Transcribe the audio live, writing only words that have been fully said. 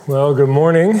Well, good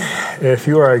morning. If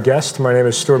you are a guest, my name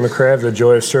is Stuart McCray. I have the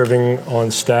joy of serving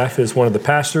on staff as one of the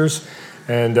pastors.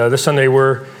 And this Sunday,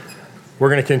 we're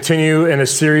going to continue in a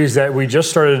series that we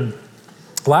just started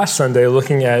last Sunday,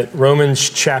 looking at Romans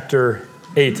chapter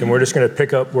 8. And we're just going to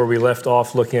pick up where we left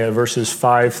off, looking at verses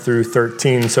 5 through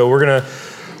 13. So we're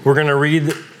going to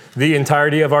read the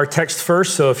entirety of our text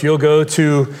first. So if you'll go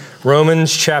to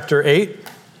Romans chapter 8.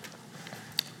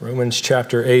 Romans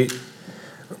chapter 8.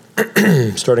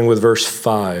 Starting with verse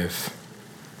 5.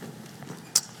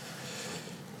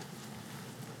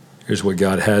 Here's what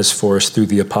God has for us through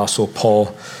the Apostle Paul.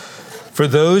 For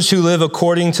those who live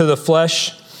according to the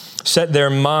flesh set their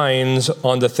minds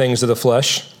on the things of the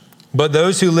flesh, but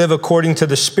those who live according to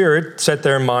the Spirit set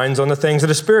their minds on the things of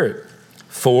the Spirit.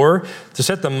 For to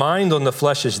set the mind on the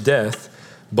flesh is death,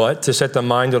 but to set the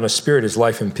mind on the Spirit is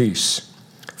life and peace.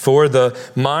 For the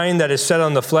mind that is set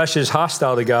on the flesh is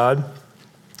hostile to God,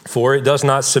 for it does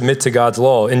not submit to God's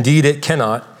law. Indeed, it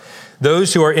cannot.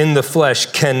 Those who are in the flesh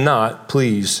cannot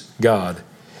please God.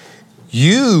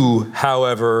 You,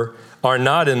 however, are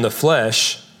not in the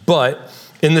flesh, but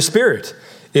in the Spirit,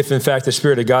 if in fact the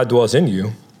Spirit of God dwells in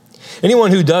you. Anyone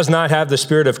who does not have the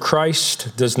Spirit of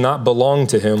Christ does not belong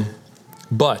to him.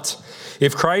 But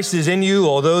if Christ is in you,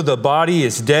 although the body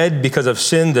is dead because of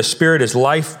sin, the Spirit is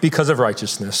life because of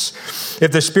righteousness.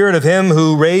 If the Spirit of him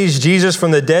who raised Jesus from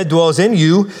the dead dwells in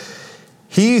you,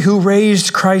 he who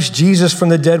raised Christ Jesus from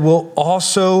the dead will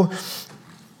also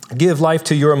give life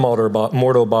to your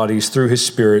mortal bodies through his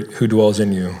Spirit who dwells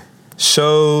in you.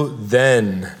 So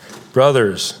then,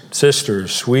 brothers,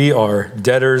 sisters, we are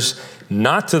debtors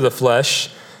not to the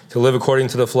flesh, to live according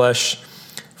to the flesh.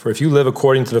 For if you live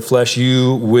according to the flesh,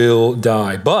 you will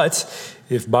die. But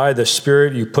if by the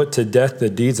Spirit you put to death the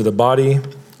deeds of the body,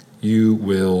 you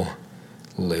will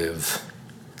live.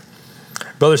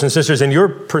 Brothers and sisters, in your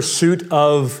pursuit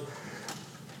of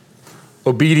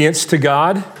obedience to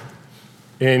God,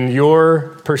 in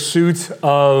your pursuit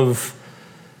of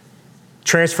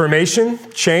transformation,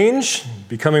 change,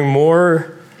 becoming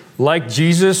more like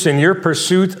Jesus, in your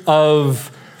pursuit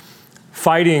of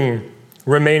fighting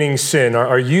remaining sin,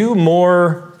 are you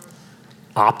more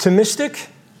optimistic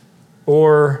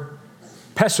or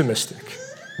pessimistic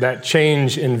that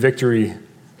change and victory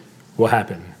will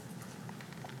happen?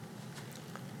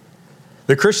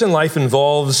 The Christian life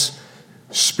involves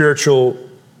spiritual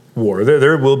war.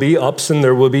 There will be ups and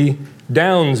there will be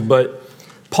downs, but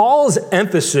Paul's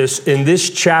emphasis in this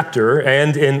chapter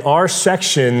and in our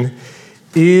section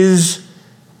is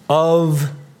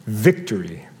of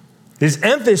victory. His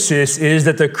emphasis is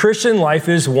that the Christian life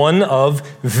is one of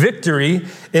victory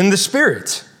in the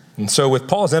Spirit. And so with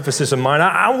Paul's emphasis in mind,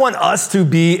 I want us to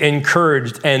be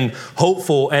encouraged and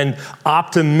hopeful and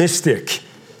optimistic.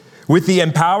 With the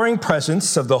empowering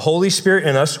presence of the Holy Spirit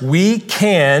in us, we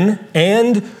can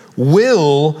and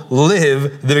will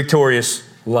live the victorious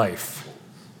life.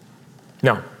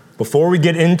 Now, before we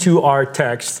get into our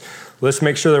text, let's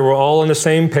make sure that we're all on the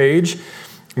same page.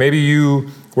 Maybe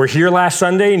you were here last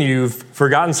Sunday and you've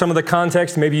forgotten some of the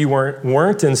context. Maybe you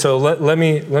weren't. And so let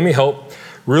me help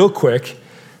real quick.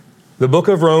 The book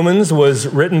of Romans was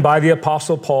written by the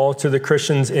Apostle Paul to the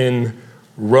Christians in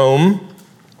Rome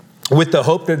with the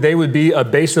hope that they would be a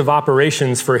base of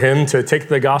operations for him to take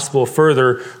the gospel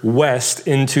further west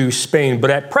into Spain.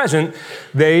 But at present,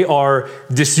 they are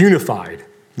disunified.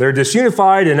 They're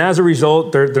disunified, and as a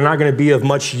result, they're not going to be of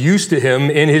much use to him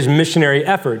in his missionary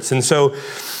efforts. And so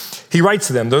he writes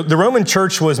to them. The Roman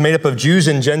church was made up of Jews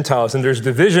and Gentiles, and there's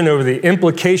division over the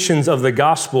implications of the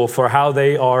gospel for how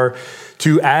they are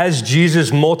to, as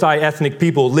Jesus, multi-ethnic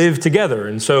people live together.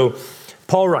 And so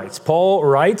Paul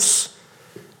writes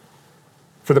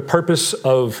for the purpose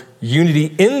of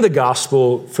unity in the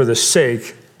gospel for the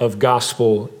sake of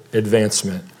gospel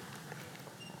advancement.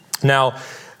 Now,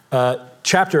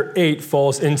 chapter 8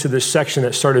 falls into this section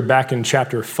that started back in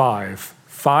chapter 5.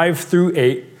 5 through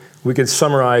 8, we could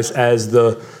summarize as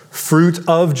the fruit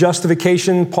of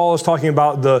justification. Paul is talking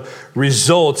about the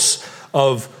results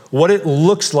of what it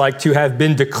looks like to have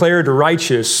been declared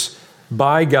righteous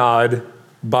by God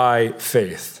by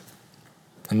faith.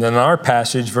 And then in our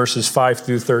passage, verses 5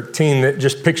 through 13, that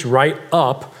just picks right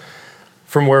up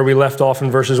from where we left off in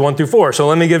verses 1 through 4. So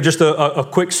let me give just a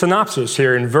quick synopsis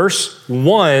here. In verse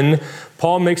 1,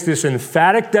 Paul makes this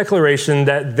emphatic declaration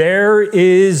that there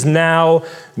is now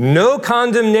no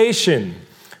condemnation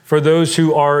for those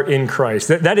who are in Christ.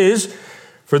 That is,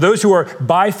 for those who are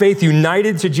by faith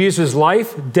united to Jesus'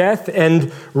 life, death,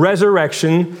 and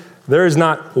resurrection, there is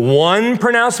not one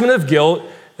pronouncement of guilt,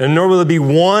 and nor will there be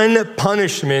one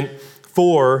punishment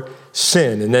for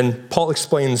sin. And then Paul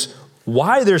explains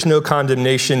why there's no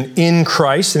condemnation in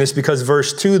Christ, and it's because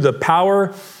verse 2, the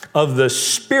power of the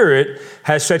Spirit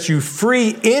has set you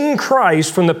free in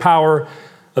Christ from the power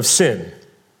of sin.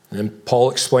 And Paul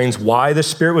explains why the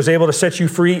Spirit was able to set you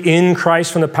free in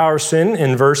Christ from the power of sin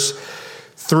in verse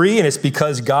 3, and it's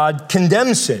because God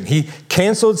condemns sin. He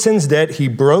canceled sin's debt. He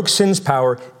broke sin's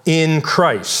power in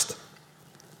Christ.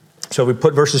 So we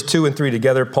put verses 2 and 3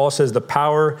 together. Paul says the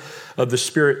power of the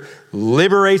Spirit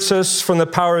liberates us from the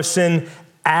power of sin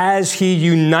as he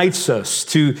unites us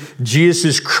to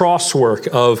Jesus' crosswork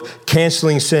of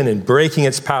canceling sin and breaking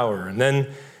its power. And then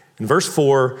in verse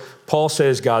 4, Paul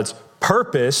says God's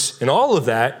purpose in all of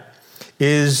that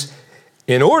is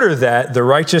in order that the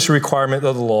righteous requirement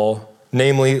of the law,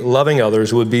 namely loving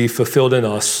others, would be fulfilled in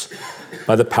us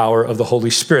by the power of the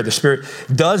Holy Spirit. The Spirit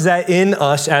does that in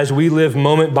us as we live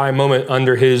moment by moment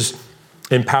under his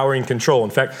empowering control.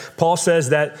 In fact, Paul says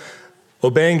that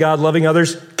obeying God, loving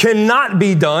others, cannot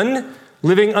be done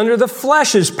living under the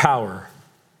flesh's power.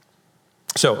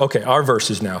 So, okay, our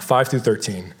verses now, 5 through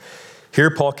 13. Here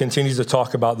Paul continues to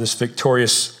talk about this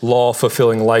victorious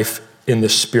law-fulfilling life in the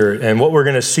Spirit. And what we're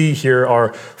going to see here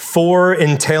are 4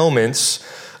 entailments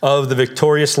of the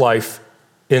victorious life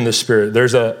in the Spirit.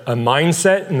 There's a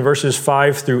mindset in verses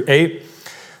 5 through 8.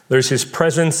 There's his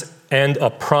presence and a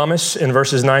promise in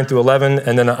verses 9 through 11,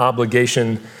 and then an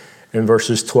obligation in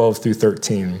verses 12 through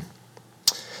 13.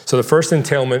 So the first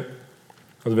entailment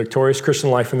of the victorious Christian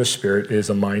life in the Spirit is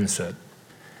a mindset.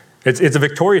 It's a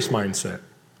victorious mindset.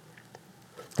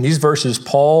 In these verses,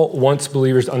 Paul wants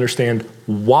believers to understand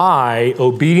why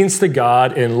obedience to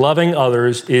God and loving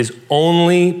others is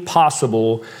only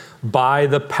possible by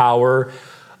the power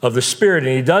of the Spirit.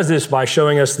 And he does this by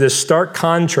showing us this stark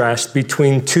contrast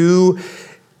between two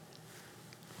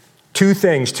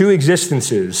things, two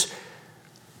existences.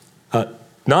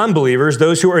 Non-believers,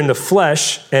 those who are in the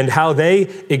flesh and how they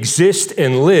exist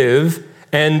and live,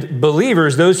 and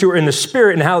believers, those who are in the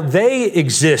Spirit and how they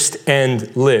exist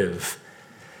and live.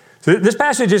 So this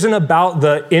passage isn't about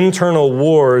the internal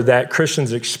war that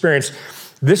Christians experience.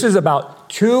 This is about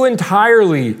two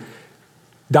entirely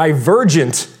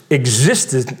divergent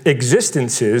existences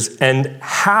and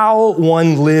how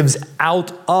one lives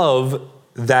out of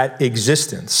that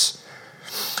existence.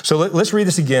 So let's read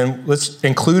this again. Let's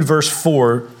include verse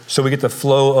 4 so we get the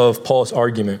flow of Paul's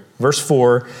argument. Verse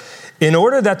 4, in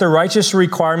order that the righteous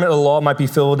requirement of the law might be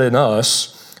filled in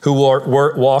us, who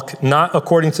walk not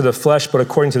according to the flesh, but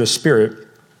according to the Spirit.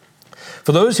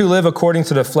 For those who live according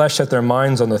to the flesh set their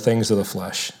minds on the things of the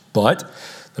flesh. But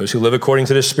those who live according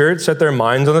to the Spirit set their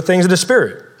minds on the things of the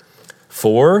Spirit.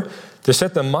 For to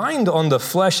set the mind on the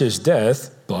flesh is death,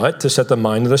 but to set the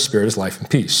mind of the Spirit is life and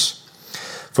peace.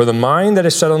 For the mind that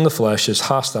is set on the flesh is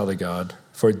hostile to God,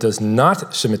 for it does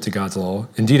not submit to God's law.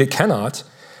 Indeed, it cannot.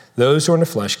 Those who are in the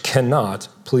flesh cannot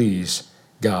please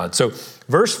God. So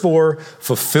verse 4,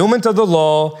 fulfillment of the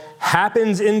law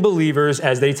happens in believers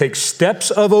as they take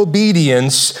steps of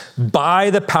obedience by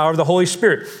the power of the Holy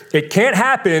Spirit. It can't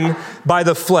happen by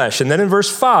the flesh. And then in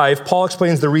verse 5, Paul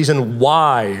explains the reason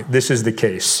why this is the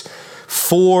case.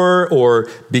 For or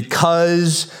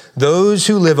because those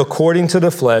who live according to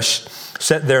the flesh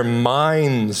set their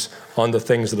minds on the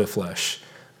things of the flesh,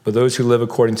 but those who live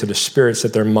according to the Spirit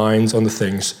set their minds on the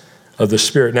things of the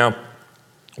Spirit. Now,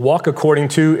 walk according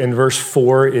to in verse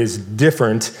 4 is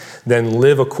different than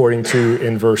live according to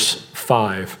in verse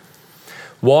 5.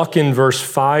 Walk in verse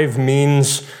 5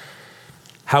 means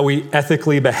how we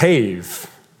ethically behave,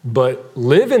 but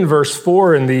live in verse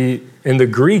 4 in the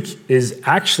Greek is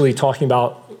actually talking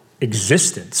about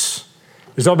existence.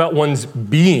 It's all about one's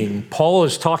being. Paul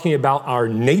is talking about our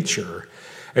nature.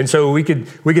 And so we could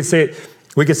say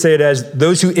it as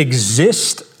those who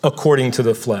exist according to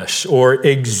the flesh or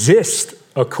exist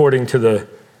according to the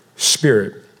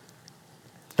Spirit.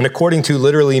 And according to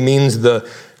literally means the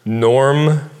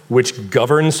norm which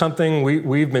governs something.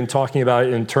 We've been talking about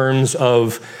it in terms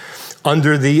of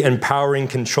under the empowering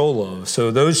control of.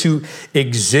 So those who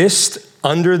exist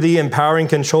under the empowering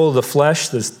control of the flesh,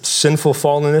 the sinful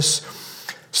fallenness,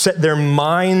 set their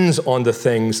minds on the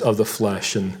things of the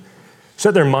flesh. And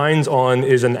set their minds on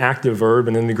is an active verb,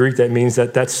 and in the Greek that means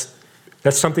that's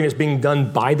something that's being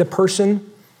done by the person.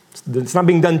 It's not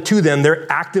being done to them. They're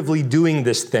actively doing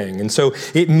this thing. And so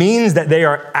it means that they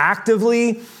are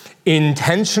actively,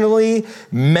 intentionally,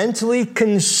 mentally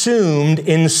consumed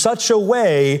in such a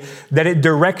way that it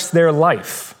directs their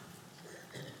life.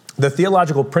 The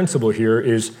theological principle here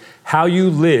is how you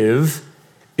live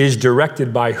is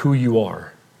directed by who you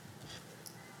are.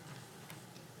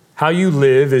 How you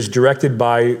live is directed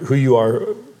by who you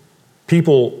are.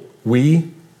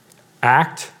 We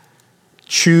act,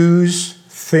 choose,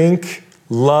 think,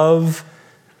 love,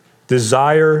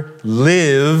 desire,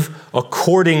 live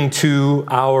according to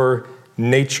our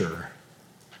nature.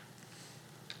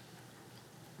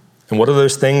 And what are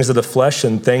those things of the flesh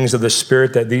and things of the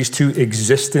spirit that these two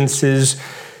existences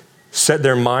set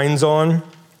their minds on?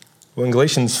 Well, in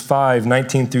Galatians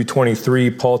 5:19 through 23,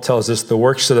 Paul tells us the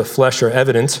works of the flesh are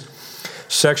evident: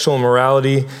 sexual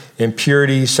immorality,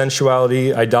 impurity,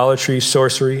 sensuality, idolatry,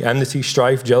 sorcery, enmity,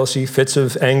 strife, jealousy, fits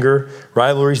of anger,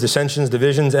 rivalries, dissensions,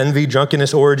 divisions, envy,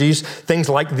 drunkenness, orgies, things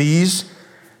like these.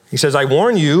 He says, I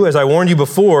warn you, as I warned you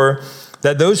before,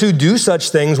 that those who do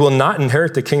such things will not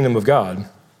inherit the kingdom of God.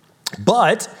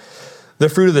 But the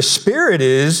fruit of the Spirit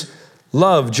is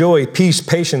love, joy, peace,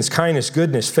 patience, kindness,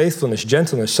 goodness, faithfulness,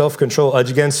 gentleness, self-control.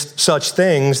 Against such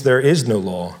things there is no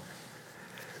law.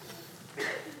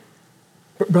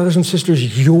 Brothers and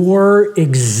sisters, your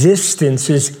existence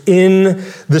is in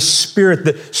the Spirit.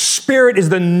 The Spirit is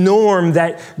the norm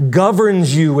that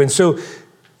governs you. And so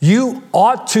you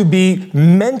ought to be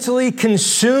mentally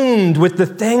consumed with the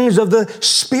things of the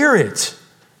Spirit.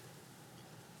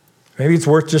 Maybe it's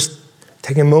worth just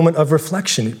taking a moment of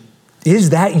reflection.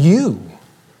 Is that you?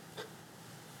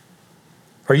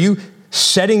 Are you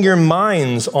setting your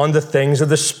minds on the things of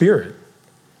the Spirit?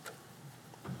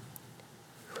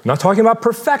 I'm not talking about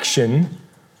perfection.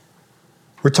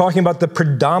 We're talking about the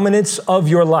predominance of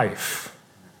your life.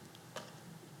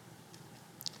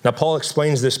 Now, Paul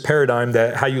explains this paradigm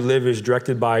that how you live is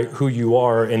directed by who you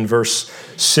are in verse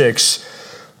 6.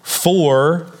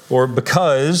 For, or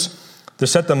because, to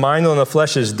set the mind on the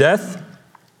flesh is death,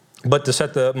 but to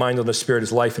set the mind on the Spirit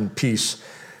is life and peace.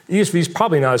 ESV is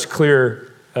probably not as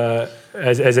clear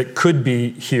as it could be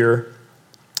here.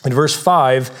 In verse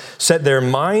 5, set their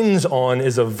minds on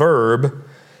is a verb.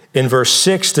 In verse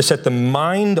 6, to set the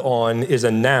mind on is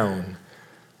a noun.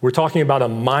 We're talking about a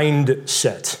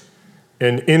mindset,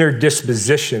 an inner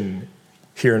disposition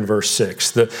here in verse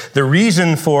 6. The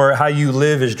reason for how you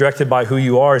live is directed by who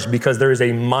you are is because there is a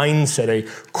mindset, a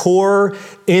core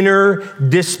inner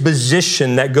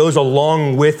disposition that goes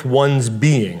along with one's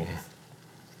being.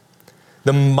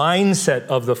 The mindset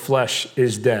of the flesh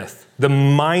is death. The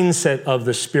mindset of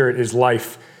the Spirit is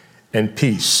life and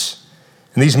peace.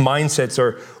 And these mindsets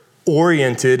are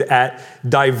oriented at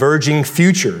diverging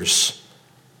futures.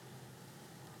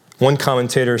 One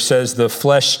commentator says the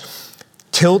flesh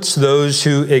tilts those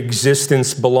whose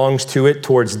existence belongs to it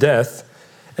towards death,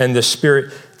 and the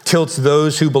Spirit tilts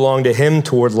those who belong to Him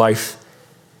toward life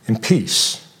and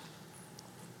peace.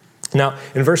 Now,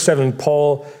 in verse 7,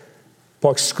 Paul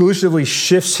exclusively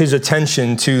shifts his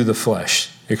attention to the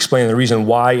flesh, explaining the reason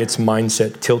why its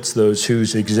mindset tilts those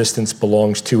whose existence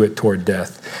belongs to it toward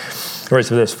death. All right,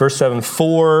 so this, verse 7,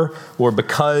 for or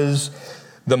because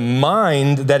the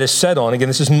mind that is set on, again,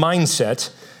 this is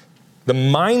mindset, the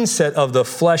mindset of the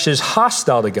flesh is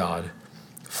hostile to God.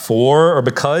 For or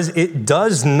because it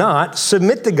does not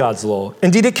submit to God's law.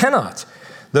 Indeed, it cannot.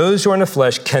 Those who are in the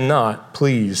flesh cannot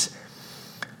please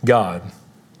God.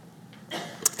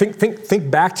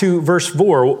 Think back to verse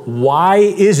 4. Why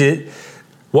is it,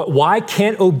 why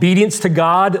can't obedience to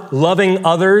God, loving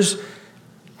others,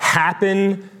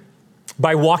 happen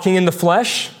by walking in the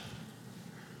flesh?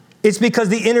 It's because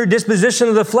the inner disposition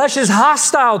of the flesh is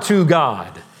hostile to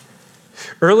God.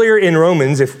 Earlier in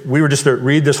Romans, if we were just to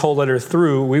read this whole letter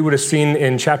through, we would have seen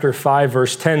in chapter 5,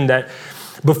 verse 10, that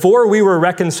before we were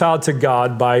reconciled to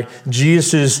God by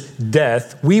Jesus'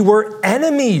 death, we were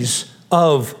enemies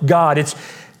of God.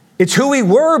 It's who we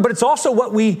were, but it's also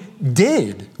what we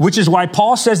did, which is why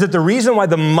Paul says that the reason why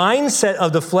the mindset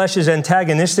of the flesh is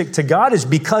antagonistic to God is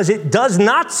because it does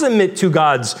not submit to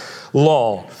God's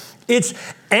law. Its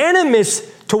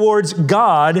animus towards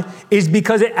God is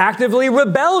because it actively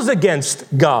rebels against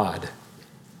God.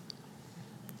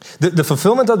 The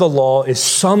fulfillment of the law is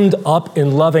summed up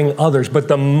in loving others, but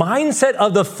the mindset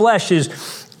of the flesh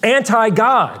is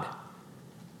anti-God,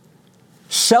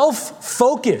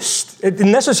 self-focused,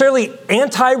 necessarily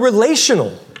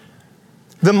anti-relational.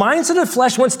 The mindset of the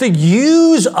flesh wants to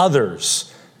use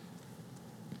others,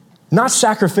 not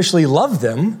sacrificially love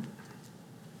them.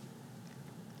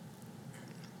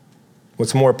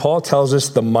 What's more, Paul tells us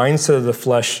the mindset of the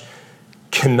flesh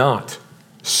cannot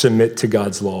submit to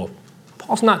God's law.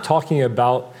 Paul's not talking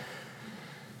about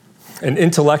an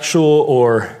intellectual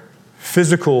or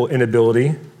physical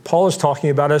inability. Paul is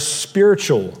talking about a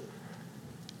spiritual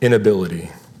inability.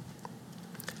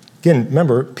 Again,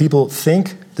 remember, people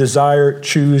think, desire,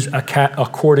 choose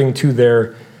according to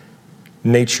their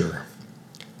nature.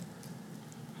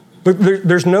 But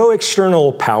there's no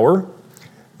external power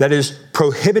that is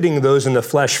prohibiting those in the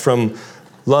flesh from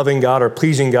loving God or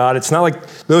pleasing God. It's not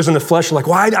like those in the flesh are like,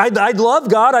 well, I'd love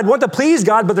God. I'd want to please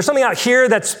God, but there's something out here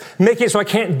that's making it so I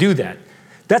can't do that.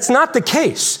 That's not the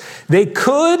case. They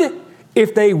could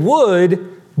if they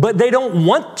would, but they don't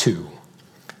want to.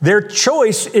 Their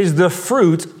choice is the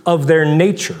fruit of their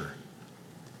nature.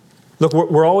 Look,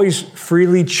 we're always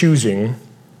freely choosing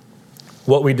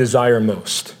what we desire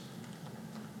most.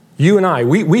 You and I,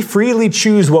 we freely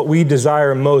choose what we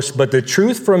desire most, but the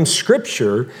truth from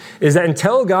Scripture is that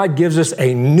until God gives us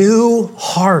a new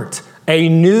heart, a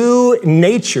new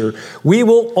nature, we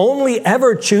will only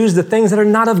ever choose the things that are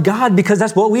not of God because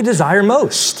that's what we desire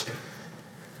most.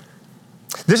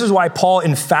 This is why Paul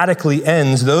emphatically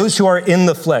ends, those who are in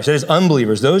the flesh, that is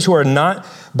unbelievers, those who are not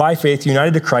by faith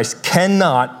united to Christ,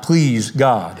 cannot please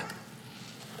God.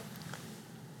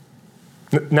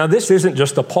 Now, this isn't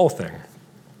just a Paul thing.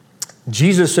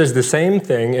 Jesus says the same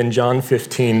thing in John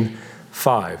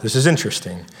 15:5. This is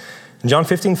interesting. In John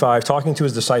 15:5, talking to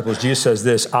his disciples, Jesus says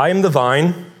this, I am the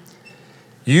vine,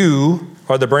 you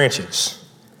are the branches.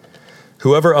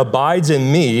 Whoever abides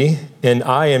in me and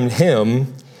I in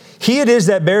him, he it is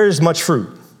that bears much fruit.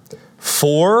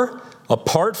 For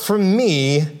apart from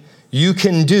me, you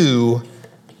can do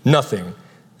nothing.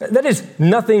 That is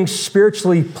nothing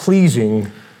spiritually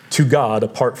pleasing to God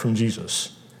apart from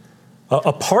Jesus.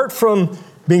 Apart from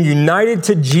being united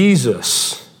to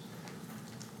Jesus,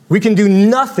 we can do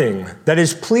nothing that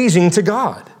is pleasing to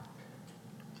God.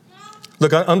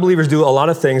 Look, unbelievers do a lot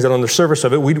of things that on the surface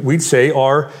of it we'd say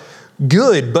are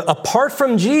good, but apart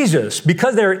from Jesus,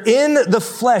 because they're in the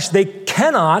flesh, they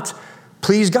cannot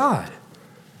please God.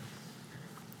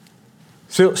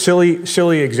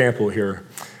 Silly example here.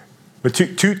 But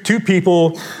two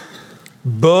people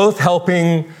both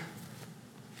helping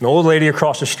an old lady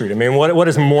across the street. I mean, what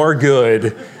is more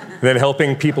good than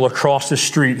helping people across the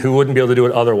street who wouldn't be able to do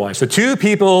it otherwise? So two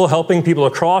people helping people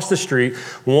across the street.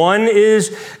 One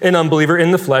is an unbeliever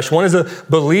in the flesh. One is a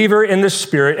believer in the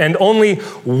spirit. And only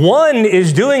one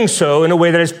is doing so in a way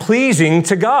that is pleasing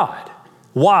to God.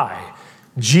 Why?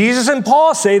 Jesus and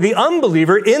Paul say the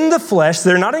unbeliever in the flesh,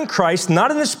 they're not in Christ,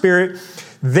 not in the spirit.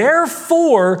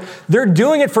 Therefore, they're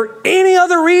doing it for any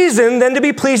other reason than to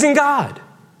be pleasing God.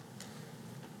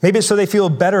 Maybe it's so they feel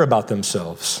better about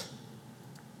themselves.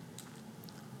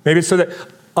 Maybe it's so that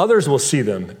others will see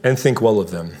them and think well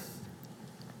of them.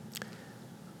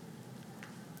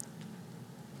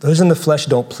 Those in the flesh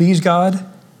don't please God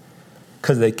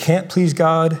because they can't please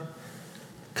God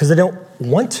because they don't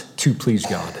want to please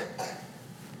God.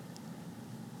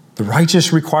 The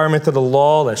righteous requirement of the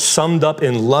law that's summed up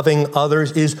in loving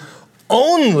others is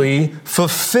only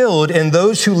fulfilled in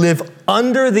those who live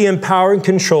under the empowering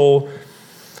control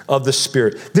of the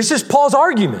Spirit. This is Paul's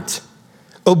argument.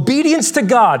 Obedience to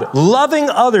God, loving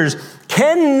others,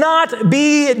 cannot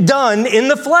be done in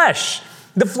the flesh.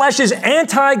 The flesh is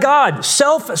anti-God,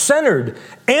 self-centered,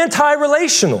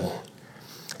 anti-relational.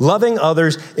 Loving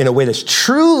others in a way that's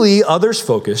truly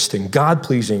others-focused and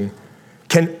God-pleasing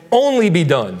can only be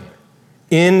done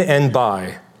in and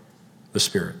by the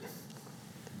Spirit.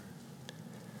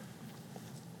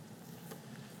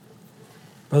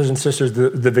 Brothers and sisters,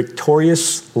 the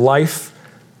victorious life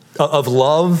of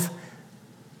love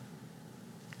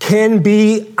can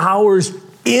be ours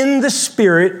in the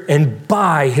Spirit and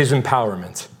by His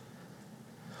empowerment.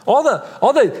 All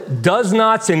the does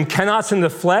nots and cannots in the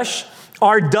flesh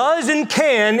are does and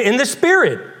can in the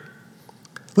Spirit.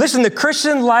 Listen, the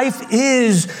Christian life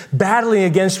is battling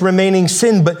against remaining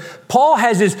sin, but Paul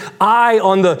has his eye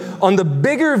on the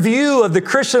bigger view of the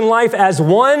Christian life as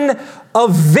one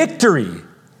of victory,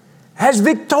 as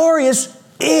victorious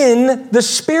in the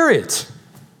Spirit.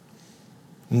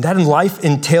 And that in life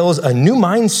entails a new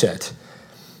mindset,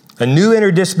 a new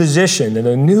inner disposition, and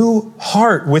a new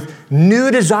heart with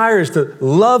new desires to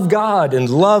love God and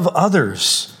love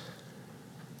others.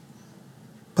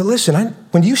 But listen,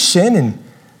 when you sin and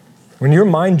when your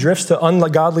mind drifts to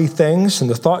ungodly things and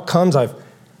the thought comes, I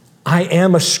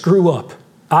am a screw up.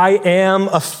 I am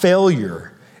a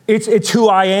failure. It's who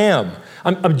I am.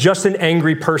 I'm just an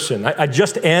angry person. I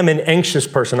just am an anxious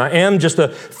person. I am just a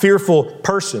fearful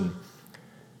person.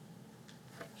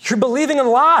 You're believing a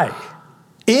lie.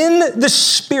 In the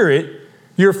Spirit,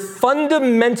 you're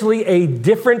fundamentally a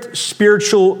different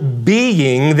spiritual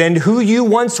being than who you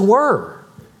once were.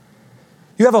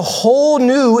 You have a whole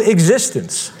new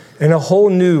existence and a whole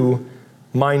new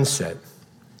mindset.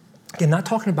 Again, not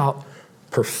talking about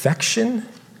perfection,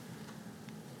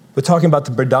 but talking about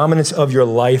the predominance of your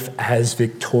life as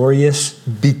victorious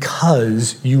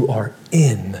because you are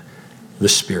in the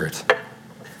Spirit.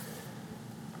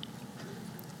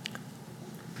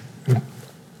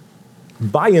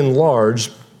 by and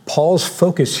large, Paul's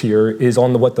focus here is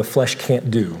on what the flesh can't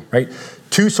do, right?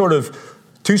 Two sort of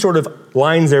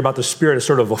lines there about the Spirit is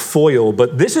sort of a foil,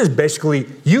 but this is basically,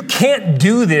 you can't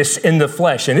do this in the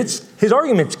flesh. And his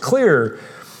argument's clear,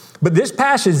 but this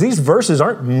passage, these verses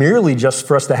aren't merely just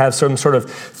for us to have some sort of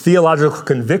theological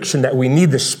conviction that we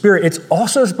need the Spirit. It's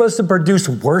also supposed to produce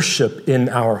worship in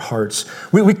our hearts.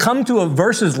 We come to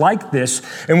verses like this,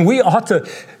 and we ought to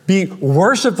be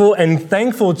worshipful and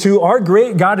thankful to our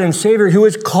great God and Savior who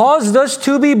has caused us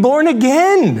to be born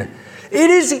again.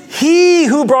 It is He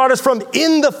who brought us from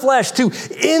in the flesh to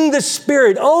in the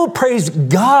Spirit. Oh, praise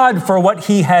God for what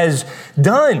He has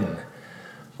done.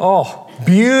 Oh,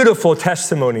 beautiful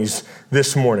testimonies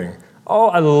this morning. Oh,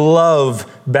 I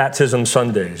love Baptism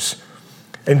Sundays.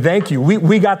 And thank you.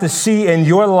 We got to see in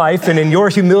your life and in your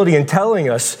humility in telling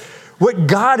us what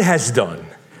God has done.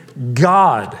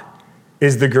 God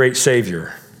is the great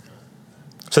Savior.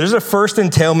 So there's a first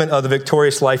entailment of the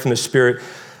victorious life in the Spirit,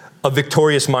 a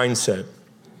victorious mindset.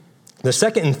 The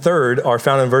second and third are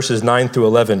found in verses 9 through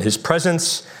 11, His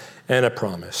presence and a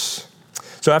promise.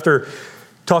 So after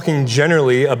talking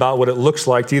generally about what it looks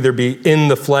like to either be in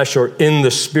the flesh or in the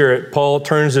Spirit, Paul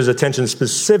turns his attention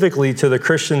specifically to the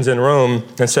Christians in Rome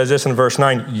and says this in verse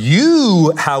 9,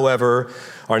 "You, however,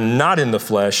 are not in the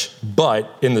flesh,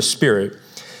 but in the Spirit,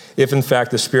 if in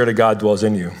fact the Spirit of God dwells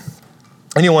in you.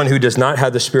 Anyone who does not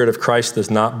have the Spirit of Christ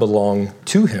does not belong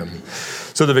to Him."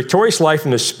 So the victorious life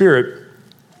in the Spirit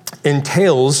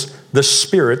entails the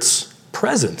Spirit's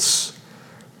presence.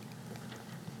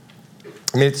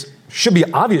 I mean, it should be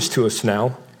obvious to us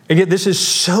now, and yet this is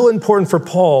so important for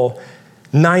Paul.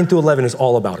 9 through 11 is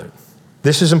all about it.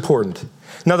 This is important.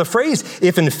 Now, the phrase,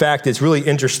 if in fact, is really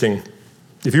interesting.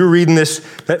 If you're reading this,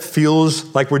 that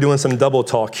feels like we're doing some double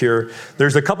talk here.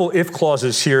 There's a couple if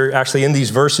clauses here, actually, in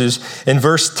these verses. In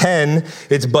verse 10,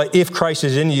 it's, "But if Christ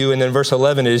is in you," and then verse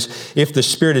 11 is, "If the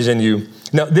Spirit is in you."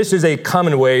 Now, this is a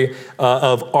common way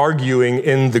of arguing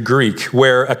in the Greek,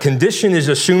 where a condition is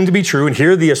assumed to be true, and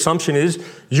here the assumption is,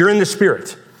 you're in the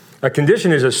Spirit. A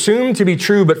condition is assumed to be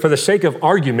true, but for the sake of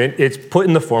argument, it's put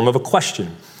in the form of a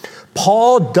question.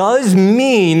 Paul does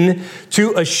mean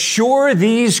to assure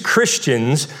these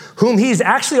Christians, whom he's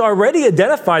actually already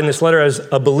identified in this letter as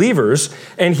believers,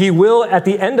 and he will at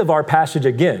the end of our passage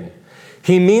again.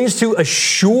 He means to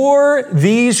assure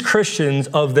these Christians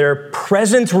of their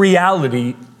present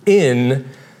reality in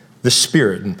the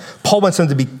Spirit. And Paul wants them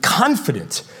to be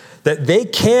confident that they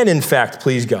can, in fact,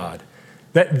 please God,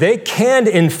 that they can,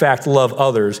 in fact, love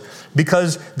others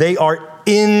because they are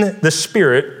in the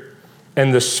Spirit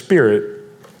and the Spirit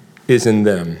is in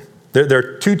them. There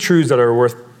are two truths that are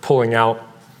worth pulling out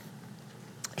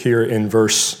here in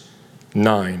verse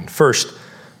 9. First,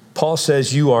 Paul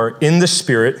says you are in the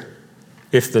Spirit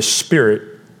if the Spirit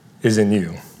is in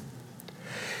you.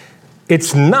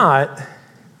 It's not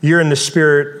you're in the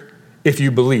Spirit if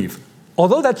you believe.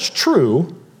 Although that's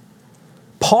true,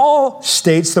 Paul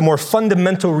states the more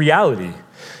fundamental reality.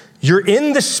 You're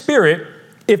in the Spirit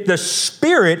if the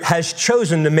Spirit has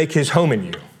chosen to make His home in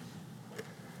you.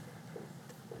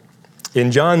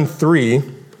 In John 3,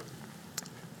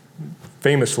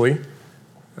 famously,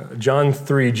 John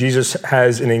 3, Jesus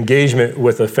has an engagement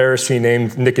with a Pharisee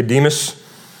named Nicodemus.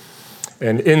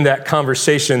 And in that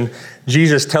conversation,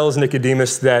 Jesus tells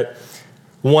Nicodemus that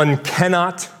one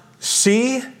cannot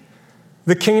see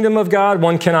the kingdom of God,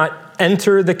 one cannot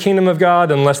enter the kingdom of God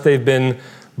unless they've been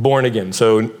born again.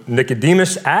 So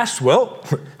Nicodemus asks, well,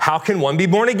 how can one be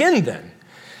born again then?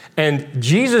 And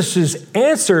Jesus'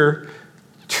 answer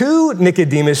to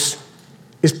Nicodemus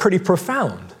is pretty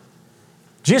profound.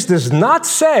 Jesus does not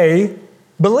say,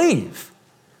 believe.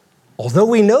 Although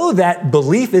we know that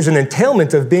belief is an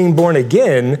entailment of being born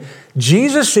again,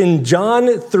 Jesus in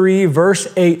John 3, verse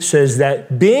 8 says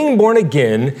that being born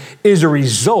again is a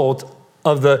result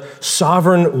of the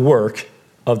sovereign work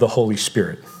of the Holy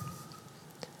Spirit.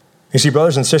 You see,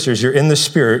 brothers and sisters, you're in the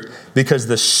Spirit because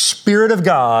the Spirit of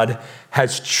God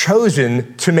has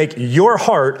chosen to make your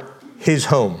heart His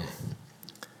home.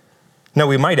 Now,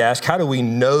 we might ask, how do we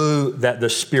know that the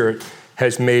Spirit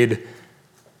has made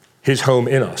His home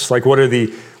in us? Like, what are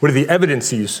the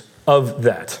evidences of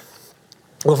that?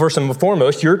 Well, first and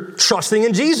foremost, you're trusting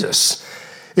in Jesus.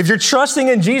 If you're trusting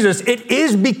in Jesus, it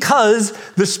is because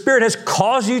the Spirit has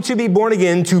caused you to be born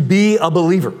again, to be a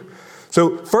believer.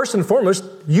 So first and foremost,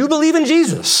 you believe in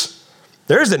Jesus.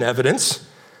 There's an evidence.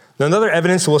 Another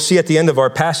evidence we'll see at the end of our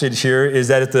passage here is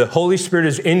that if the Holy Spirit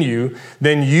is in you,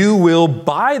 then you will,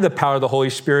 by the power of the Holy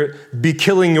Spirit, be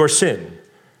killing your sin.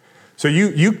 So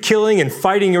you killing and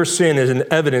fighting your sin is an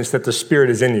evidence that the Spirit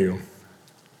is in you.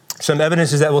 Some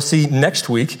evidence is that we'll see next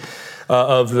week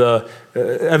of the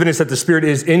evidence that the Spirit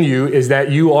is in you is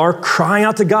that you are crying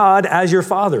out to God as your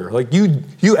Father. Like you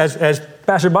as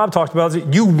Pastor Bob talked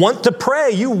about, you want to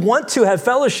pray. You want to have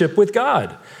fellowship with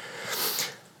God.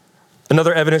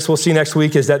 Another evidence we'll see next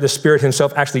week is that the Spirit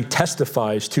himself actually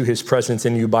testifies to his presence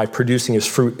in you by producing his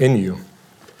fruit in you.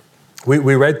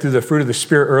 We read through the fruit of the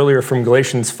Spirit earlier from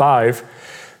Galatians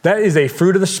 5. That is a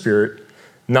fruit of the Spirit,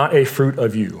 not a fruit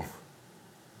of you.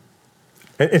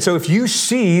 And so if you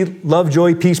see love,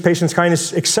 joy, peace, patience,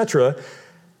 kindness, etc.,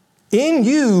 in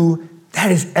you,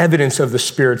 that is evidence of the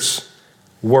Spirit's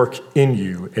work in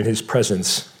you and his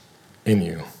presence in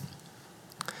you.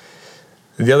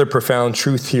 The other profound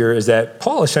truth here is that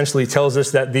Paul essentially tells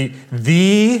us that the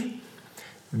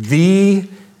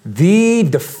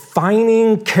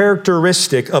defining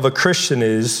characteristic of a Christian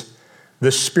is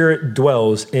the Spirit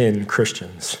dwells in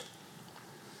Christians.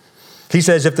 He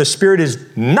says, if the Spirit is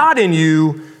not in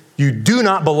you, you do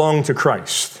not belong to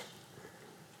Christ.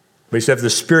 But he said, if the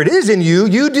Spirit is in you,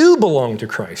 you do belong to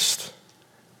Christ.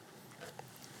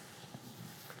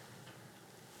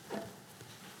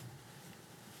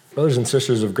 Brothers and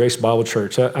sisters of Grace Bible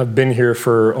Church, I've been here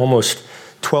for almost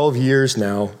 12 years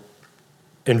now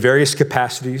in various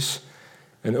capacities.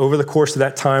 And over the course of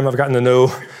that time, I've gotten to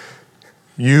know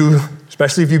you,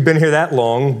 especially if you've been here that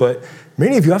long, but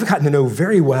many of you I've gotten to know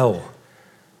very well.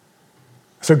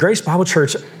 So Grace Bible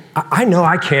Church, I know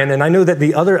I can, and I know that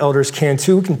the other elders can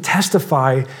too. We can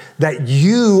testify that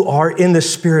you are in the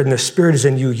Spirit and the Spirit is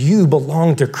in you. You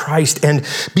belong to Christ. And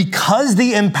because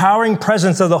the empowering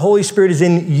presence of the Holy Spirit is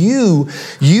in you,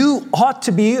 you ought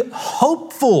to be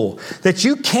hopeful that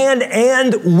you can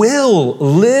and will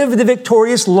live the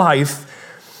victorious life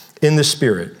in the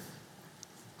Spirit.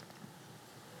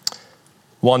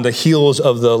 On the heels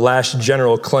of the last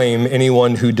general claim,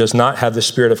 anyone who does not have the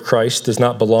Spirit of Christ does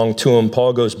not belong to him.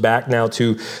 Paul goes back now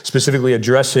to specifically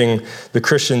addressing the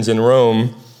Christians in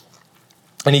Rome.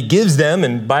 And he gives them,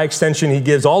 and by extension, he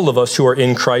gives all of us who are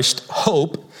in Christ,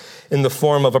 hope in the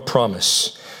form of a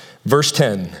promise. Verse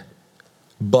 10,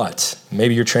 but,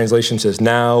 maybe your translation says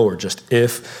now or just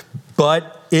if,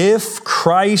 but if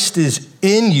Christ is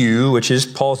in you, which is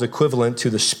Paul's equivalent to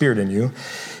the Spirit in you,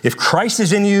 if Christ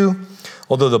is in you,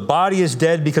 although the body is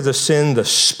dead because of sin, the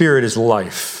Spirit is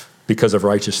life because of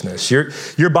righteousness.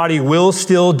 Your body will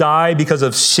still die because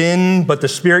of sin, but the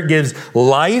Spirit gives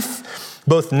life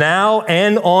both now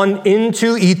and on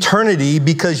into eternity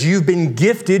because you've been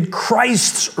gifted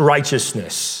Christ's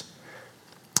righteousness.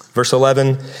 Verse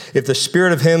 11, if the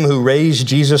Spirit of him who raised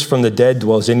Jesus from the dead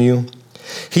dwells in you,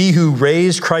 he who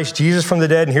raised Christ Jesus from the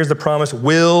dead, and here's the promise,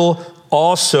 will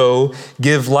also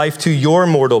give life to your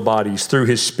mortal bodies through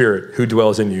his Spirit who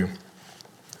dwells in you.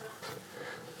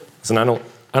 Listen, I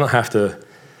don't have to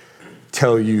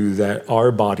tell you that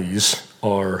our bodies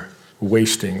are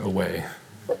wasting away.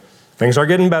 Things are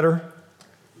getting better.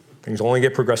 Things only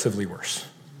get progressively worse.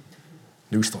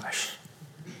 Newsflash.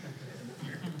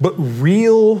 But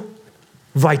real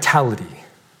vitality,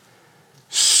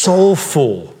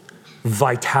 soulful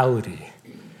vitality,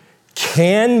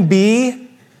 can be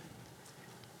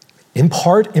in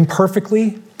part,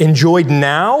 imperfectly, enjoyed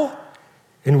now,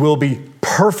 and will be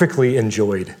perfectly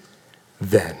enjoyed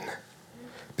then.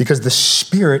 Because the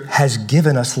Spirit has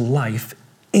given us life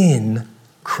in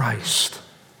Christ.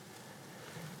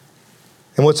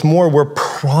 And what's more, we're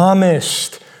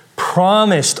promised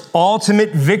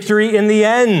ultimate victory in the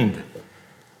end.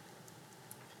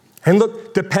 And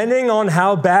look, depending on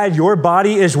how bad your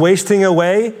body is wasting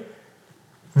away,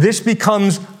 this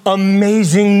becomes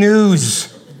amazing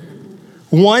news.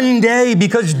 One day,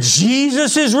 because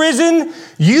Jesus is risen,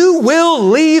 you will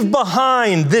leave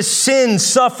behind this sin,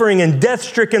 suffering, and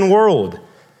death-stricken world.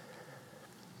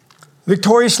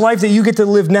 Victorious life that you get to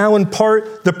live now in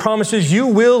part, the promises you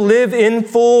will live in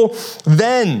full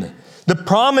then. The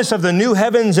promise of the new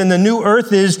heavens and the new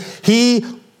earth is he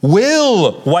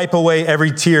will wipe away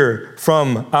every tear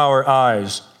from our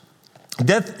eyes.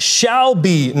 Death shall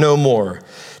be no more.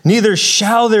 Neither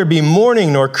shall there be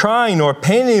mourning, nor crying, nor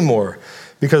pain anymore,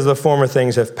 because the former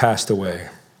things have passed away.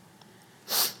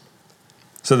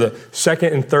 So the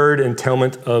second and third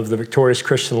entailment of the victorious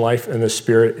Christian life in the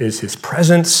Spirit is his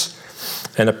presence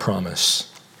and a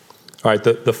promise. All right,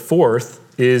 the fourth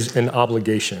is an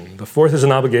obligation. The fourth is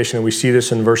an obligation, and we see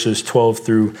this in verses 12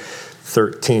 through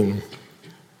 13.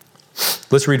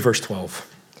 Let's read verse 12.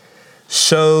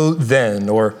 So then,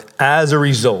 or as a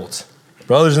result,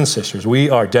 brothers and sisters,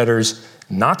 we are debtors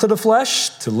not to the flesh,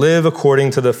 to live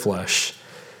according to the flesh.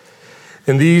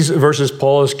 In these verses,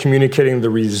 Paul is communicating the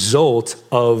result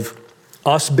of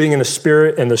us being in the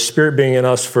Spirit and the Spirit being in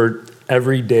us for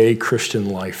everyday Christian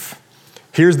life.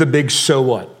 Here's the big so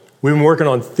what. We've been working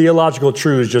on theological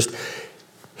truths, just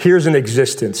here's an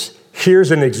existence.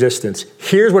 Here's an existence.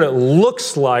 Here's what it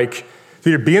looks like to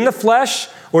either be in the flesh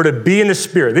or to be in the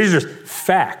spirit. These are just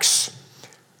facts.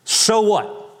 So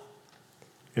what?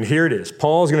 And here it is.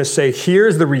 Paul's going to say,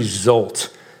 here's the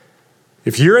result.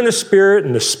 If you're in the Spirit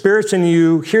and the Spirit's in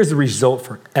you, here's the result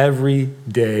for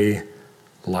everyday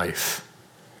life.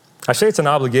 I say it's an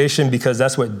obligation because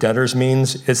that's what debtors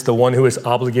means. It's the one who is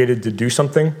obligated to do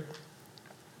something.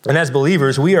 And as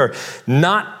believers, we are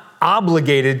not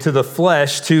obligated to the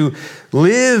flesh to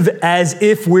live as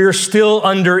if we're still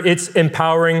under its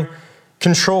empowering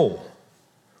control.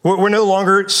 We're no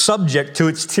longer subject to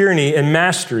its tyranny and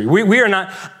mastery. We are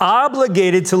not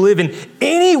obligated to live in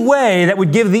any way that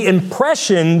would give the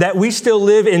impression that we still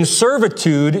live in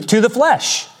servitude to the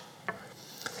flesh.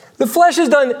 The flesh has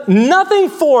done nothing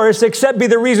for us except be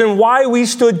the reason why we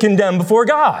stood condemned before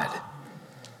God.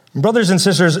 Brothers and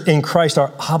sisters in Christ,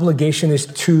 our obligation is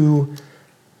to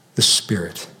the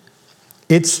Spirit.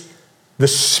 It's the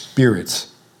Spirit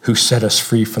who set us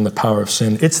free from the power of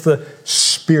sin. It's the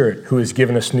Spirit who has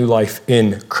given us new life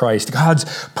in Christ.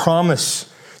 God's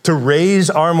promise to raise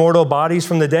our mortal bodies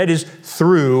from the dead is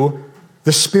through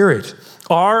the Spirit.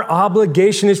 Our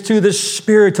obligation is to the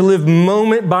Spirit to live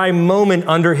moment by moment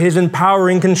under His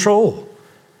empowering control.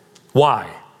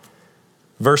 Why?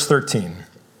 Verse 13.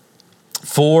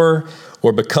 For,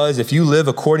 or because, if you live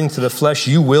according to the flesh,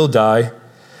 you will die.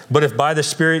 But if by the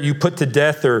Spirit you put to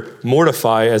death or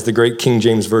mortify, as the great King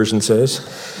James Version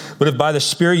says, but if by the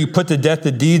Spirit you put to death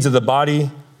the deeds of the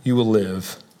body, you will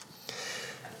live.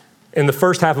 In the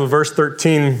first half of verse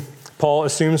 13, Paul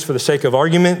assumes for the sake of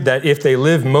argument that if they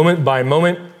live moment by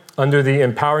moment under the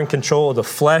empowering control of the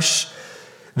flesh,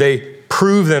 they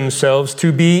prove themselves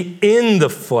to be in the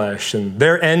flesh, and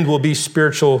their end will be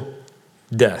spiritual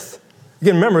death.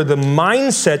 Again, remember, the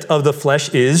mindset of the flesh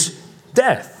is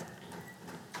death.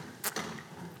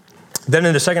 Then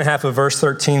in the second half of verse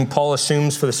 13, Paul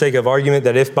assumes for the sake of argument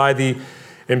that if by the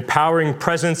empowering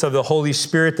presence of the Holy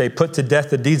Spirit they put to death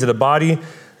the deeds of the body,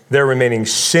 their remaining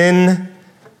sin,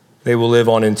 they will live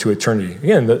on into eternity.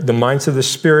 Again, the mindset of the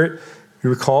Spirit, you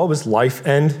recall, was life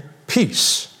and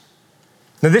peace.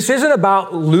 Now, this isn't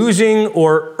about losing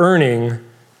or earning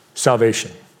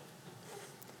salvation.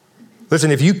 Listen,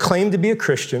 if you claim to be a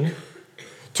Christian,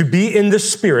 to be in the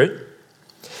Spirit,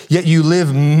 yet you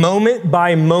live moment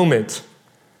by moment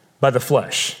by the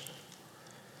flesh.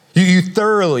 You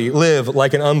thoroughly live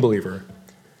like an unbeliever.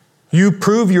 You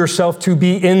prove yourself to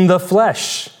be in the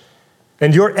flesh.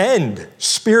 And your end,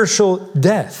 spiritual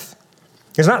death.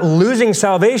 It's not losing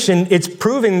salvation, it's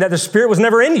proving that the Spirit was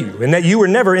never in you and that you were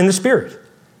never in the Spirit.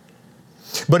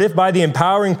 But if by the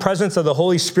empowering presence of the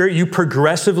Holy Spirit you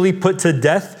progressively put to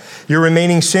death your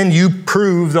remaining sin, you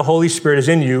prove the Holy Spirit is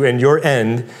in you and your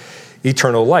end,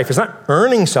 eternal life. It's not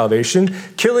earning salvation.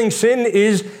 Killing sin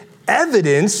is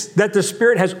evidence that the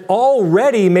Spirit has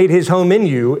already made His home in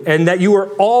you and that you are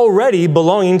already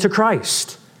belonging to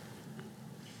Christ.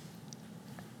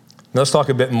 Now let's talk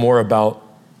a bit more about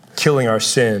killing our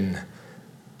sin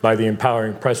by the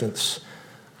empowering presence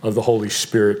of the Holy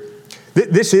Spirit.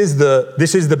 This is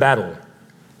the battle.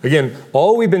 Again,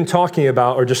 all we've been talking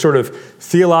about are just sort of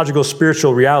theological,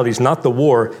 spiritual realities, not the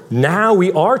war. Now we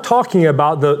are talking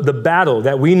about the battle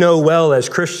that we know well as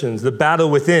Christians, the battle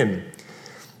within.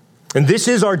 And this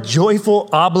is our joyful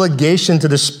obligation to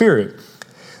the Spirit.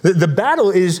 The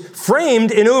battle is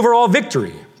framed in overall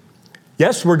victory.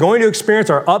 Yes, we're going to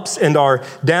experience our ups and our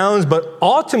downs, but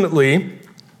ultimately,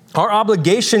 our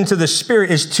obligation to the Spirit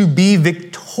is to be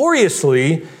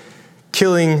victoriously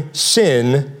killing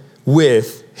sin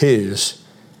with His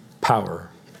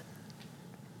power.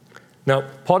 Now,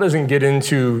 Paul doesn't get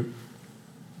into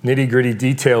nitty-gritty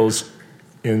details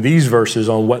in these verses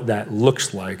on what that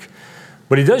looks like,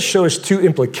 but he does show us two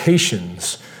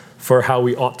implications for how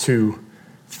we ought to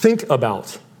think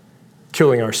about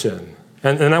killing our sin.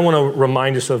 And I want to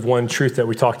remind us of one truth that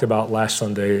we talked about last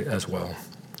Sunday as well.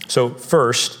 So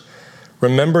first,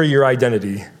 remember your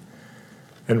identity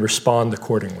and respond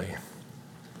accordingly.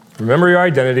 Remember your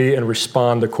identity and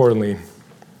respond accordingly.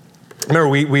 Remember,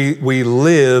 we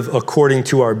live according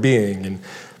to our being. And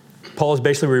Paul is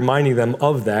basically reminding them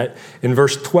of that. In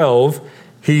verse 12,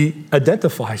 he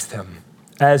identifies them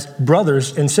as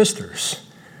brothers and sisters.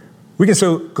 We can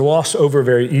so gloss over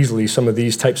very easily some of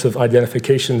these types of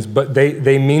identifications, but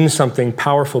they mean something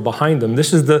powerful behind them.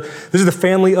 This is the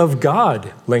family of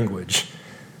God language.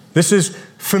 This is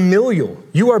familial.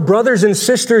 You are brothers and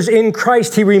sisters in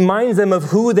Christ. He reminds them of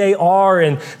who they are,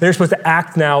 and they're supposed to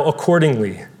act now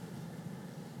accordingly.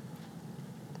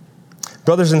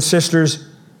 Brothers and sisters,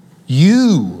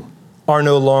 You are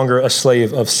no longer a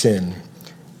slave of sin.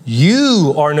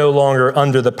 You are no longer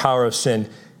under the power of sin.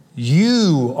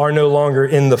 You are no longer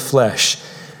in the flesh.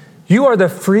 You are the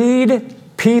freed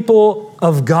people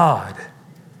of God.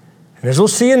 And as we'll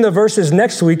see in the verses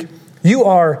next week, you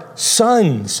are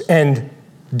sons and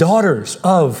daughters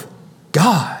of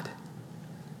God.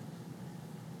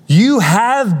 You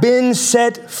have been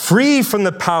set free from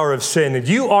the power of sin, and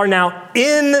you are now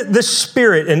in the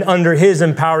Spirit and under His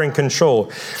empowering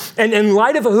control. And in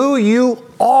light of who you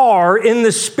are in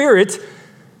the Spirit,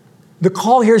 the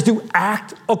call here is to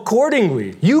act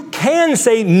accordingly. You can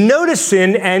say no to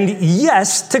sin and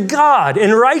yes to God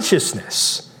in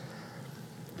righteousness.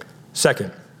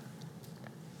 Second,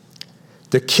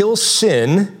 to kill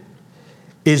sin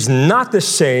is not the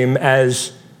same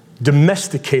as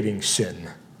domesticating sin,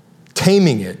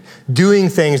 taming it, doing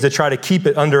things to try to keep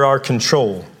it under our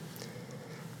control.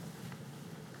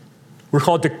 We're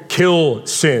called to kill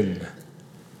sin.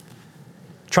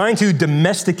 Trying to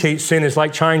domesticate sin is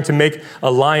like trying to make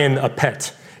a lion a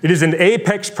pet. It is an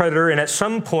apex predator, and at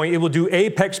some point it will do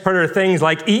apex predator things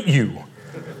like eat you.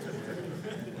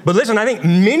 But listen, I think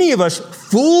many of us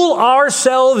fool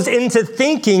ourselves into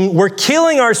thinking we're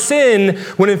killing our sin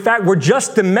when in fact we're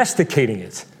just domesticating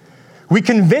it. We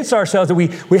convince ourselves that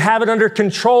we have it under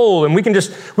control and we can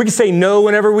say no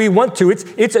whenever we want to.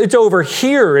 It's over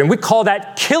here, and we call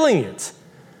that killing it.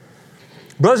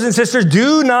 Brothers and sisters,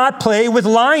 do not play with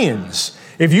lions.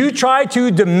 If you try to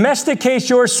domesticate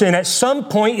your sin, at some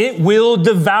point it will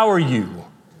devour you.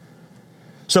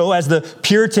 So as the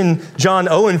Puritan John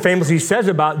Owen famously says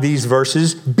about these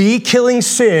verses, be killing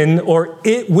sin or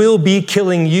it will be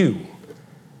killing you.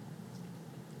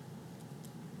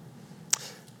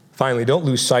 Finally, don't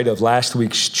lose sight of last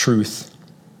week's truth,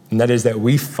 and that is that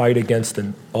we fight against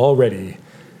an already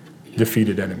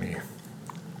defeated enemy.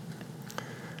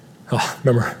 Oh,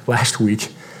 remember last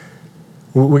week,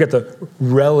 we got to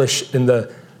relish in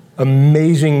the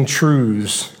amazing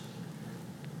truths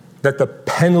that the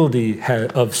penalty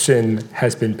of sin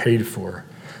has been paid for.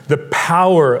 The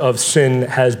power of sin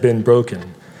has been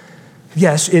broken.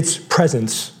 Yes, its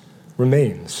presence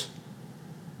remains.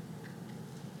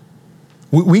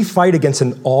 We fight against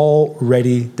an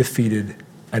already defeated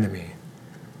enemy.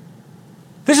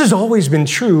 This has always been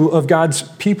true of God's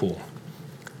people.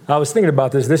 I was thinking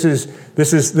about this. This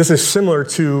is similar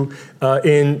to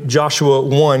in Joshua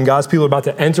 1. God's people are about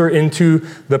to enter into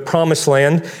the promised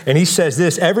land. And he says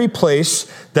this, every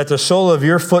place that the sole of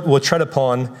your foot will tread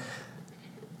upon,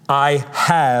 I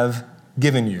have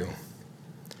given you.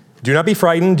 Do not be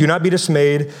frightened. Do not be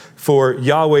dismayed, for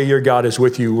Yahweh your God is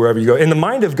with you wherever you go. In the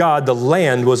mind of God, the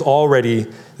land was already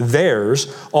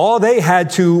theirs. All they had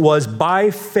to was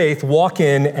by faith walk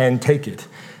in and take it.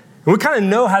 And we kind of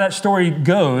know how that story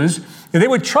goes. If they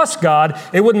would trust God,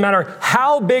 it wouldn't matter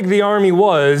how big the army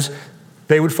was,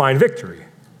 they would find victory.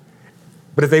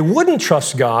 But if they wouldn't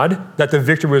trust God, that the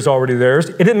victory was already theirs,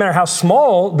 it didn't matter how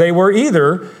small they were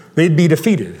either, they'd be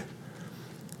defeated.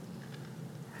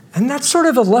 And that's sort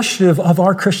of illustrative of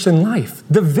our Christian life.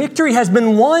 The victory has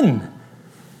been won.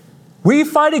 We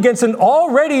fight against an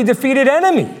already defeated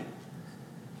enemy.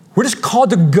 We're just called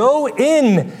to go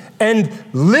in and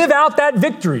live out that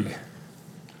victory.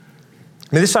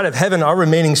 On this side of heaven, our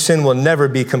remaining sin will never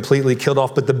be completely killed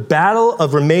off, but the battle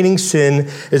of remaining sin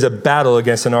is a battle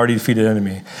against an already defeated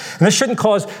enemy. And this shouldn't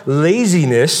cause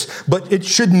laziness, but it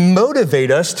should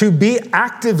motivate us to be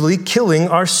actively killing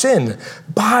our sin.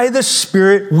 By the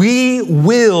Spirit, we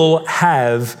will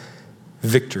have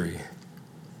victory.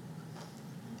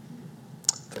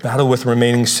 The battle with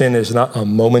remaining sin is not a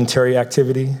momentary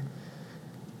activity,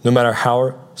 no matter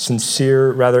how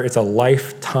sincere, rather, it's a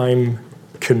lifetime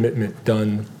commitment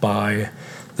done by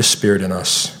the Spirit in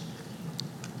us.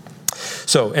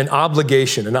 So, an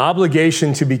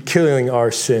obligation to be killing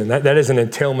our sin. That is an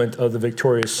entailment of the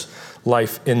victorious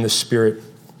life in the Spirit.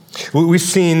 We've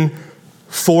seen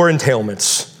 4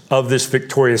 entailments of this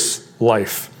victorious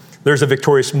life. There's a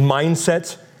victorious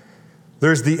mindset.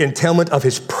 There's the entailment of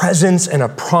His presence and a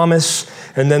promise.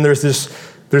 And then there's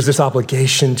this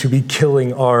obligation to be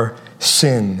killing our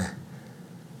sin.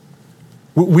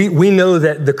 We know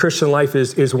that the Christian life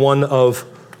is one of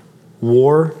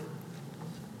war,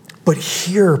 but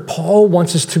here Paul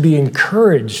wants us to be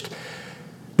encouraged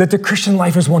that the Christian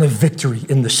life is one of victory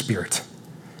in the Spirit.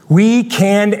 We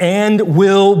can and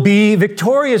will be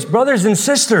victorious, brothers and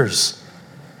sisters.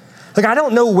 Like, I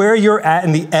don't know where you're at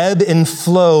in the ebb and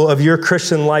flow of your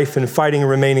Christian life in fighting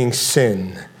remaining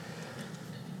sin.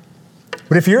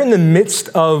 But if you're in the midst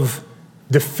of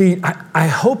defeat, I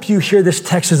hope you hear this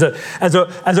text as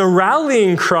a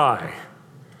rallying cry,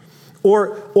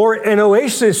 or an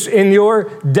oasis in your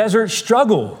desert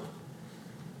struggle.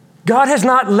 God has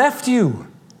not left you.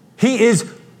 He is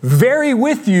very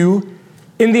with you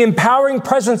in the empowering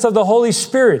presence of the Holy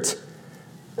Spirit.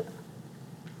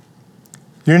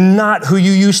 You're not who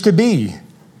you used to be.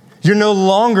 You're no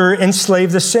longer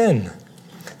enslaved to sin.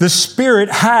 The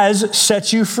Spirit has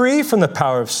set you free from the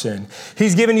power of sin.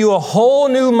 He's given you a whole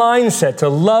new mindset to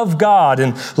love God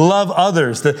and love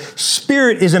others. The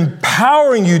Spirit is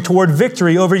empowering you toward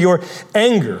victory over your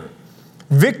anger,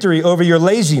 victory over your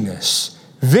laziness,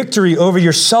 victory over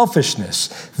your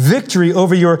selfishness, victory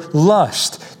over your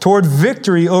lust, toward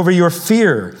victory over your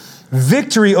fear,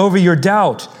 victory over your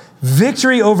doubt,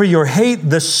 victory over your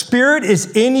hate. The Spirit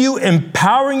is in you,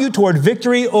 empowering you toward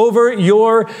victory over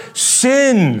your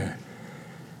sin.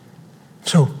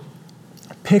 So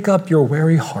pick up your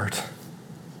weary heart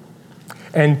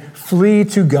and flee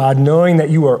to God, knowing that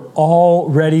you are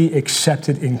already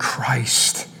accepted in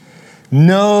Christ.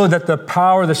 Know that the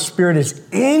power of the Spirit is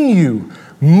in you,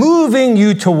 moving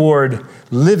you toward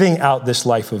living out this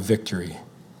life of victory.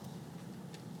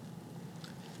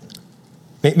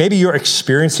 Maybe you're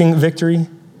experiencing victory,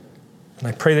 and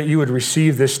I pray that you would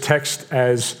receive this text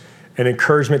as an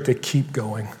encouragement to keep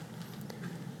going.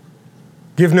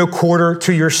 Give no quarter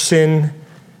to your sin.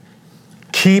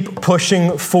 Keep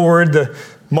pushing forward,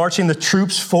 marching the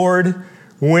troops forward,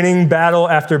 winning battle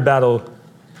after battle.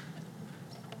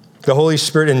 The Holy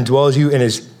Spirit indwells you and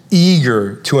is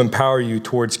eager to empower you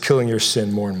towards killing your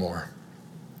sin more and more.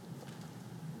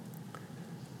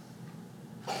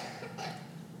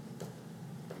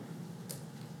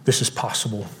 This is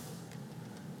possible.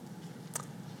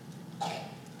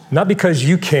 Not because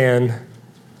you can,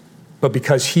 but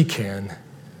because He can,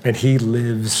 and He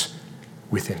lives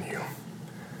within you.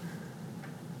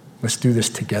 Let's do this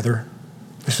together.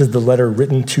 This is the letter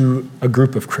written to a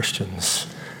group of Christians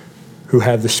who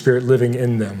have the Spirit living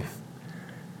in them.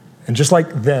 And just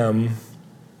like them,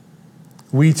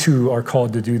 we too are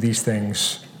called to do these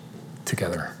things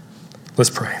together.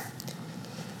 Let's pray.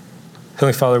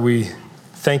 Heavenly Father, we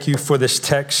thank you for this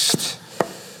text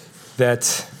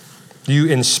that you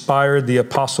inspired the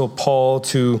Apostle Paul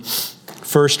to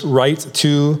first write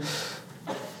to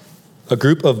a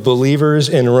group of believers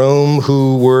in Rome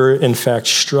who were, in fact,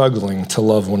 struggling to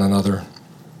love one another.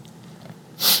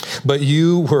 But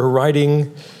you were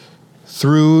writing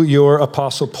through your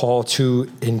Apostle Paul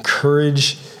to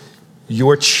encourage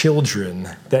your children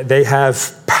that they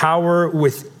have power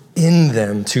within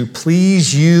them to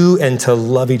please you and to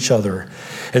love each other.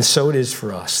 And so it is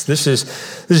for us. This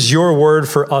is your word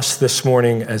for us this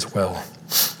morning as well.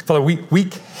 Father, we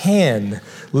can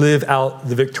live out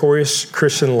the victorious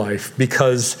Christian life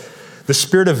because the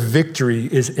Spirit of victory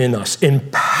is in us,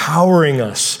 empowering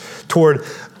us toward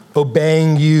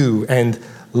obeying you and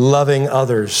loving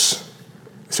others.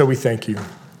 So we thank you.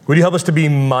 Would you help us to be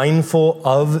mindful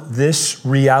of this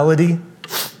reality?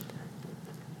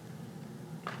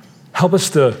 Help us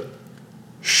to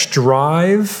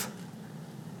strive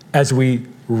as we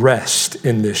rest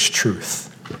in this truth.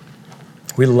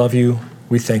 We love you.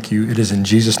 We thank you. It is in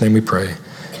Jesus' name we pray.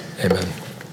 Amen.